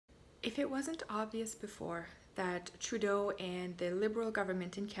If it wasn't obvious before that Trudeau and the Liberal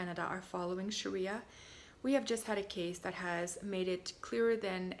government in Canada are following Sharia, we have just had a case that has made it clearer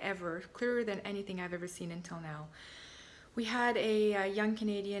than ever, clearer than anything I've ever seen until now. We had a young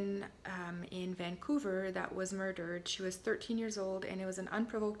Canadian in Vancouver that was murdered. She was 13 years old and it was an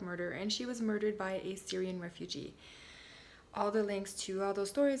unprovoked murder, and she was murdered by a Syrian refugee. All the links to all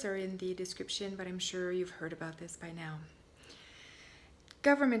those stories are in the description, but I'm sure you've heard about this by now.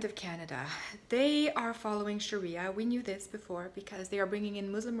 Government of Canada, they are following Sharia. We knew this before because they are bringing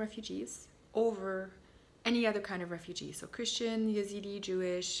in Muslim refugees over any other kind of refugee. So Christian, Yazidi,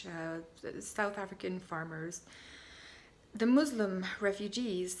 Jewish, South African farmers. The Muslim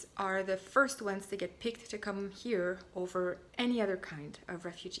refugees are the first ones to get picked to come here over any other kind of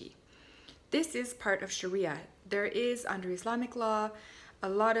refugee. This is part of Sharia. There is, under Islamic law, a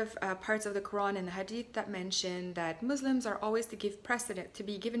lot of parts of the Quran and the Hadith that mention that Muslims are always to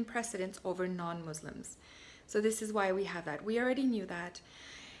be given precedence over non-Muslims. So this is why we have that. We already knew that.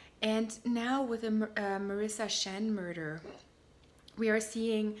 And now with the Marrisa Shen murder, we are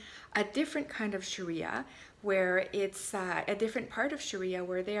seeing a different kind of Sharia, where it's a different part of Sharia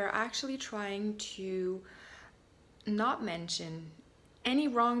where they are actually trying to not mention any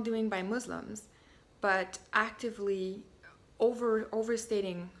wrongdoing by Muslims, but actively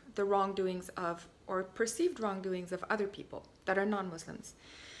overstating the wrongdoings of, or perceived wrongdoings of, other people that are non-Muslims.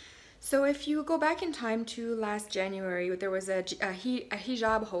 So if you go back in time to last January, there was a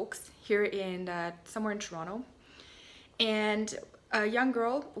hijab hoax here in somewhere in Toronto, and a young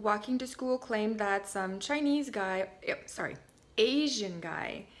girl walking to school claimed that some Asian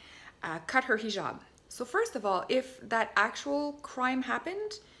guy cut her hijab. So first of all, if that actual crime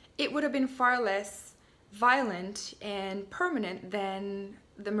happened, it would have been far less violent and permanent than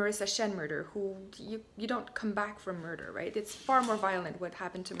the Marissa Shen murder, who you don't come back from murder, right? It's far more violent what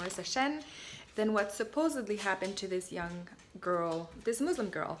happened to Marissa Shen than what supposedly happened to this young girl, this Muslim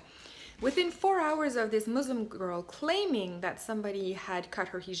girl. Within 4 hours of this Muslim girl claiming that somebody had cut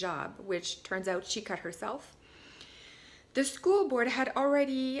her hijab, which turns out she cut herself, the school board had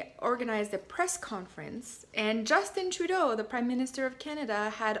already organized a press conference, and Justin Trudeau, the Prime Minister of Canada,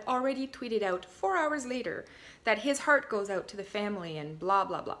 had already tweeted out 4 hours later that his heart goes out to the family and blah,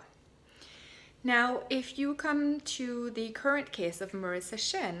 blah, blah. Now, if you come to the current case of Marissa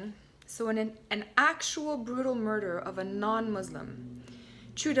Shen, so an actual brutal murder of a non-Muslim,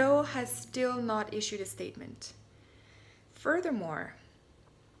 Trudeau has still not issued a statement. Furthermore,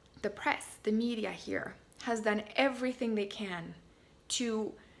 the press, the media here, has done everything they can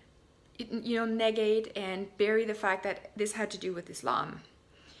to, negate and bury the fact that this had to do with Islam.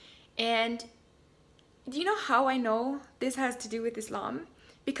 And do you know how I know this has to do with Islam?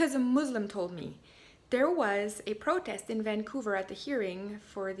 Because a Muslim told me. There was a protest in Vancouver at the hearing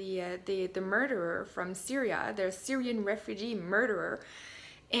for the murderer from Syria, the Syrian refugee murderer,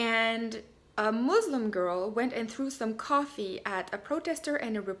 and a Muslim girl went and threw some coffee at a protester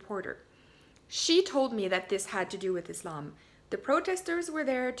and a reporter. She told me that this had to do with Islam. The protesters were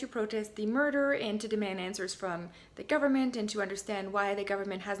there to protest the murder and to demand answers from the government and to understand why the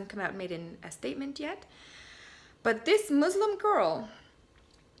government hasn't come out and made a statement yet. But this Muslim girl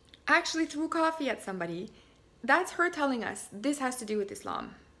actually threw coffee at somebody. That's her telling us this has to do with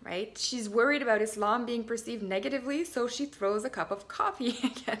Islam, right? She's worried about Islam being perceived negatively, so she throws a cup of coffee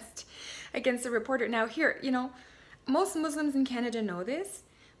against the reporter. Now here, most Muslims in Canada know this,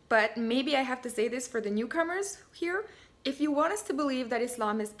 but maybe I have to say this for the newcomers here. If you want us to believe that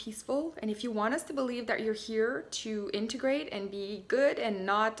Islam is peaceful, and if you want us to believe that you're here to integrate and be good and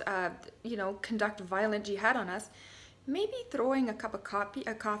not, conduct violent jihad on us, maybe throwing a cup of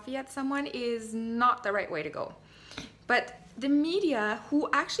coffee at someone is not the right way to go. But the media, who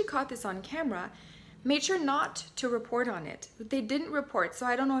actually caught this on camera, made sure not to report on it. They didn't report, so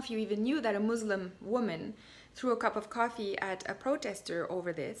I don't know if you even knew that a Muslim woman threw a cup of coffee at a protester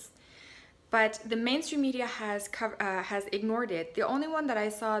over this. But the mainstream media has ignored it. The only one that I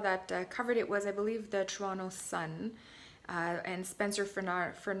saw that covered it was, I believe, the Toronto Sun and Spencer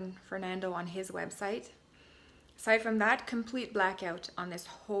Fernando on his website. Aside from that, complete blackout on this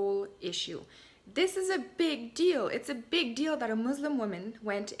whole issue. This is a big deal. It's a big deal that a Muslim woman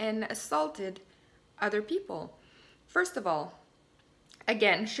went and assaulted other people. First of all,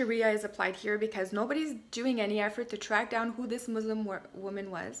 again, Sharia is applied here because nobody's doing any effort to track down who this Muslim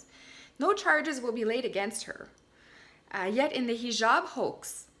woman was. No charges will be laid against her. Yet in the hijab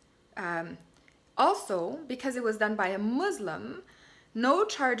hoax, also because it was done by a Muslim, no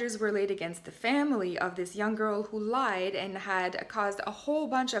charges were laid against the family of this young girl who lied and had caused a whole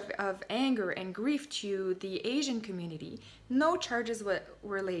bunch of anger and grief to the Asian community. No charges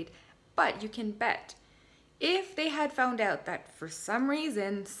were laid But you can bet if they had found out that for some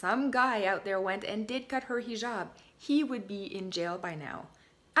reason some guy out there went and did cut her hijab, he would be in jail by now.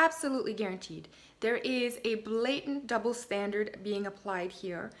 Absolutely guaranteed. There is a blatant double standard being applied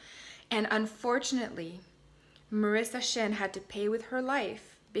here. And unfortunately, Marissa Shen had to pay with her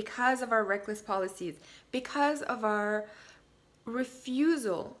life because of our reckless policies, because of our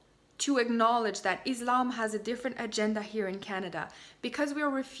refusal to acknowledge that Islam has a different agenda here in Canada, because we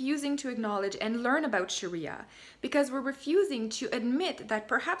are refusing to acknowledge and learn about Sharia, because we're refusing to admit that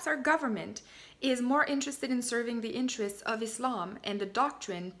perhaps our government is more interested in serving the interests of Islam and the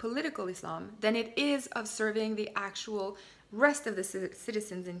doctrine, political Islam, than it is of serving the actual rest of the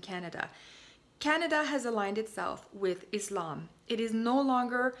citizens in Canada. Canada has aligned itself with Islam. It is no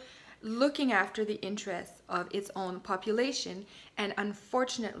longer looking after the interests of its own population, and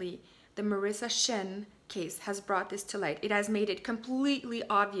unfortunately the Marissa Shen case has brought this to light. It has made it completely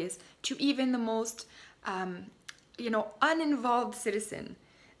obvious to even the most uninvolved citizen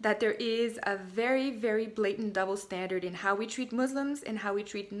that there is a very, very blatant double standard in how we treat Muslims and how we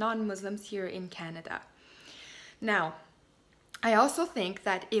treat non-Muslims here in Canada. Now, I also think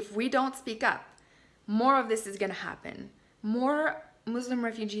that if we don't speak up, more of this is going to happen. More Muslim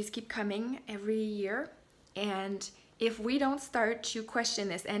refugees keep coming every year, and if we don't start to question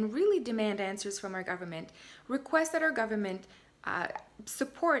this and really demand answers from our government, request that our government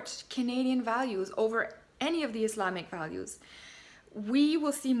support Canadian values over any of the Islamic values, we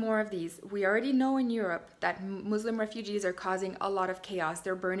will see more of these. We already know in Europe that Muslim refugees are causing a lot of chaos.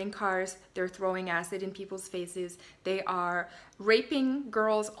 They're burning cars, they're throwing acid in people's faces, they are raping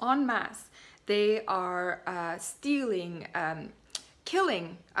girls en masse, they are stealing,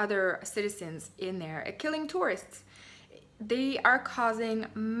 killing other citizens in there, killing tourists. They are causing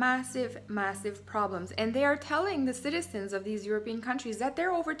massive, massive problems, and they are telling the citizens of these European countries that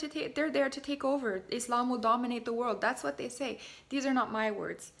they're there to take over. Islam will dominate the world. That's what they say. These are not my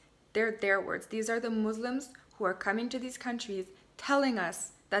words. They're their words. These are the Muslims who are coming to these countries telling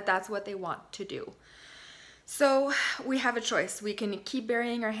us that that's what they want to do. So we have a choice. We can keep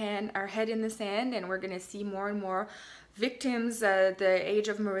burying our head in the sand, and we're going to see more and more victims the age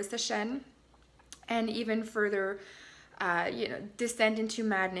of Marissa Shen, and even further descend into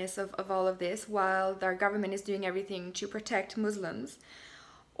madness of all of this, while our government is doing everything to protect Muslims.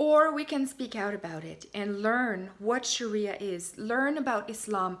 Or we can speak out about it and learn what Sharia is, learn about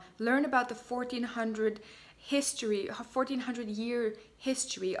Islam, learn about the 1400 year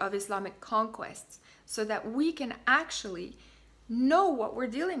history of Islamic conquests, so that we can actually know what we're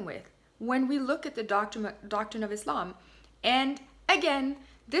dealing with when we look at the doctrine of Islam. And again,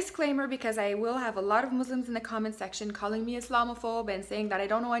 disclaimer, because I will have a lot of Muslims in the comment section calling me Islamophobe and saying that I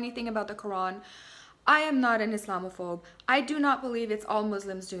don't know anything about the Quran. I am not an Islamophobe. I do not believe it's all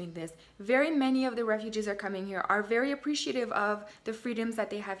Muslims doing this. Very many of the refugees are coming here, are very appreciative of the freedoms that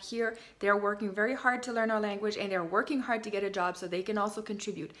they have here. They are working very hard to learn our language, and they're working hard to get a job so they can also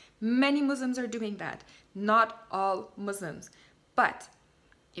contribute. Many Muslims are doing that. Not all Muslims. But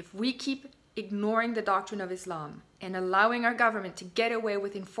if we keep ignoring the doctrine of Islam and allowing our government to get away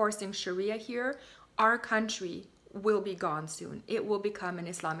with enforcing Sharia here, our country will be gone soon. It will become an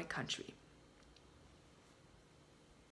Islamic country.